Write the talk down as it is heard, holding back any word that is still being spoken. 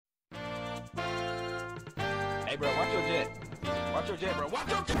Hey, bro, watch your jet. Watch your jet, bro. Watch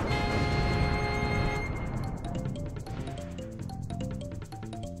your jet.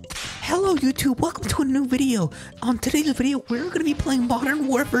 Hello YouTube, welcome to a new video. On today's video, we're going to be playing Modern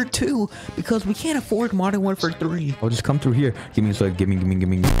Warfare 2 because we can't afford Modern Warfare 3. I'll just come through here. Give me, give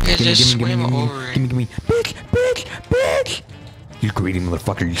me. Bitch. You greedy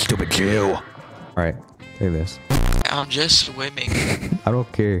motherfucker, you stupid Jew. Alright, say this. I'm just swimming. I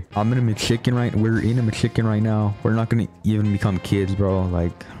don't care. I'm in a McChicken right. We're in a McChicken right now. We're not gonna even become kids, bro.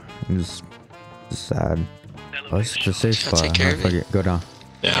 Like, I'm just sad. Oh, it's just a safe spot. Take care of it. Go down.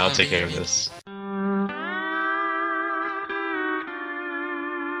 Yeah, I'll take care of this.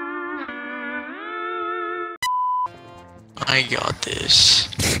 I got this.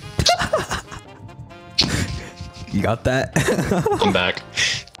 You got that? I'm back.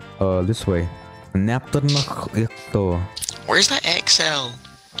 This way. Where's that XL?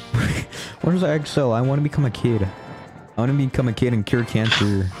 Where's the XL? I want to become a kid. I want to become a kid and cure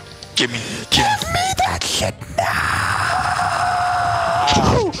cancer. Give me that shit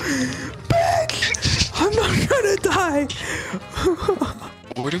now! Bitch! I'm not gonna die!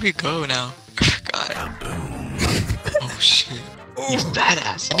 Where do we go now? God. Oh shit. You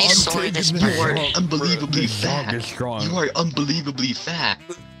badass. Let me store this board. Unbelievably fat. Strong. You are unbelievably fat.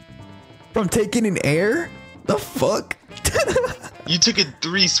 From taking an air? The fuck? You took it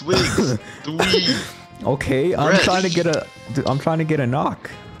 3 swigs. 3. Okay, I'm trying to get a knock.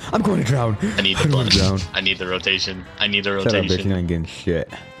 I'm going to drown. I need the plunge. I need the rotation. I need the Shut up, bitch, rotation. you ain't getting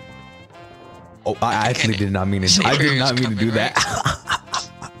shit. Oh, I actually did not mean to. I did not mean to do that.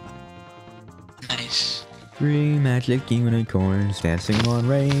 Nice. 3 magic unicorns dancing on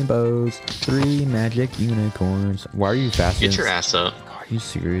rainbows. 3 magic unicorns. Why are you fasting? Get your ass up. Are you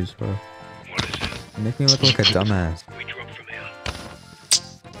serious, bro? You make me look like a dumbass.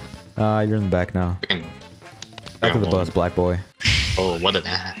 You're in the back now. Back of the bus, black boy. Oh, what an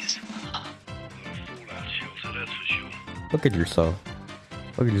ass. Look at yourself.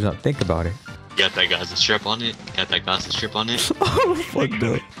 Look at yourself. Think about it. Got that Gaza strip on it. Got that Gaza strip on it. Oh, fucked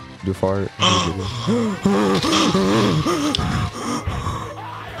up. Do fart.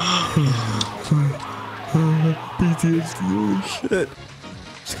 PTSD, holy shit.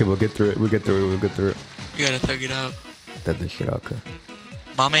 Okay, we'll get through it. We'll get through it. We'll get through it. You gotta thug it out. That this shit out, okay.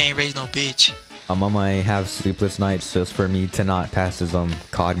 Mama ain't raised no bitch. Mama might have sleepless nights just for me to not pass his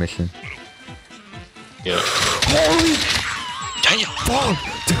COD mission. Yeah. Holy Damn. fuck,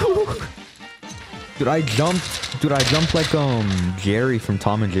 dude. Dude, I jumped like Jerry from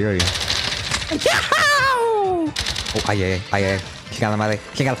Tom and Jerry. Yahoo! Oh, aye. She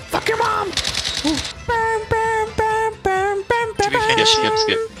got fuck your mom.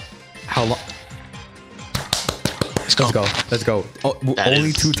 Skip. How long? Let's go. Oh,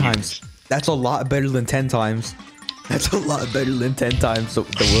 only 2 times. That's a lot better than 10 times. That's a lot better than 10 times the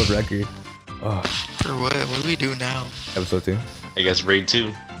world record. Oh. For what? What do we do now? Episode 2. I guess raid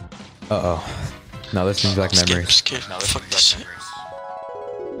 2. Uh-oh. Now this seems like memories. Skip. Fuck this shit.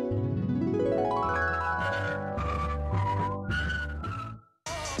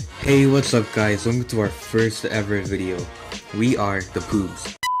 Hey, what's up guys? Welcome to our first ever video. We are the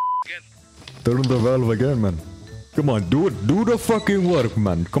Poobs. Turn the valve again, man. Come on, do it. Do the fucking work,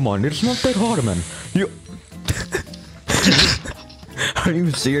 man. Come on, it's not that hard, man. You... Are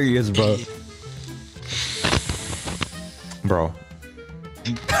you serious, bro? Bro.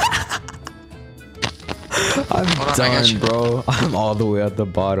 I'm done, bro. I'm all the way at the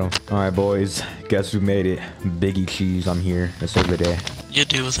bottom. Alright, boys. Guess who made it? Biggie Cheese, I'm here. Let's save the day. You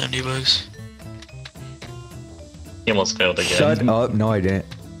do with them Debugs. He almost failed again. Shut up. No, I didn't.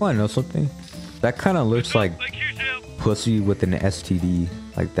 Wanna know something? That kind of looks like pussy with an STD.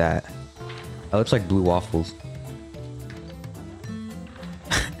 Like that. That looks like blue waffles.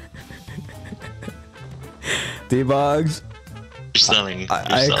 Debugs. You're selling.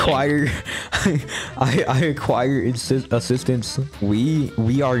 I acquire assistance.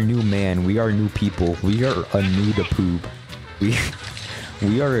 We are new man. We are new people. We are a new to poop. We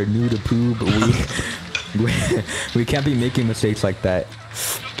are a new to poop. We can't be making mistakes like that.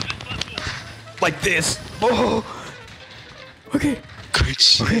 Like this. Oh. Okay. Good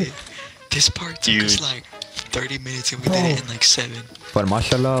shit. Okay. This part took us like 30 minutes and we did it in like 7. But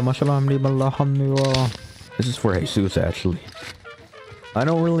mashallah, alhamdulillah. This is for Jesus actually. I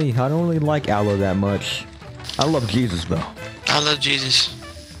don't really like aloe that much. I love Jesus though. I love Jesus.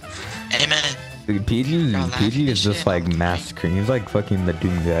 Amen. Dude, PG is just like massacring. He's like fucking the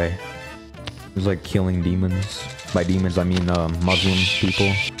Doom guy. He's like killing demons. By demons, I mean Muslim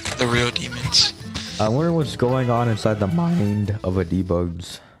people. The real demons. I wonder what's going on inside the mind of a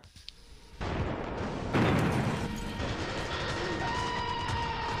Debugs.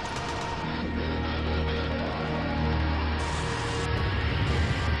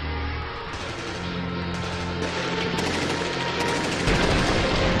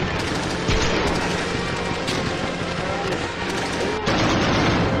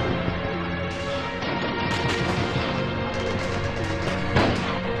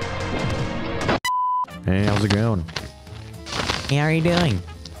 how's it going? Hey, how are you doing?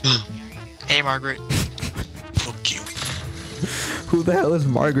 Hey, Margaret. Fuck you. Who the hell is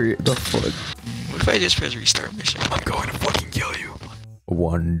Margaret? The fuck? What if I just press restart mission? I'm going to fucking kill you.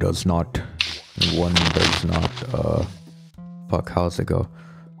 One does not. Fuck, how's it go?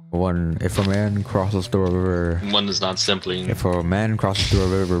 If a man crosses through a river. One is not simply. If a man crosses through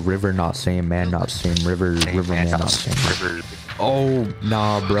a river not same, man not same, river man not same. Oh,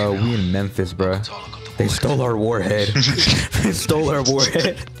 nah, bro, we in Memphis, bro. They stole our warhead. They stole our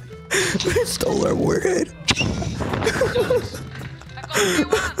warhead. They stole our warhead.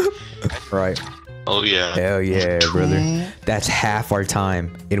 Right. Oh yeah. Hell yeah, brother. That's half our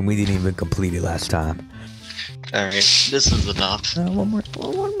time, and we didn't even complete it last time. Alright, this is enough. One more.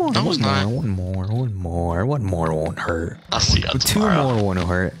 One more won't hurt. I'll see you Two tomorrow. more won't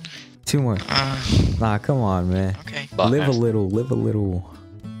hurt. Two more. Nah, come on, man. Okay. Live a little. Live a little.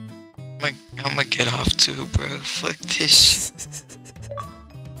 I'm gonna get off too, bro. Fuck this.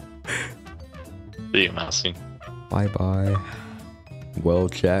 See you, Mousey. Bye bye. Well,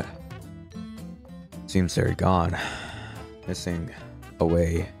 chat. Seems they're gone. Missing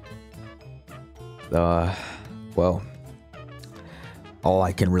away. Well, all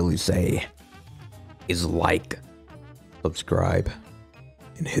I can really say is like, subscribe,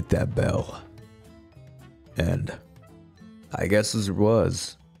 and hit that bell. And I guess this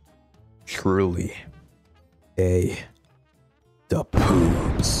was truly the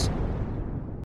Poobs.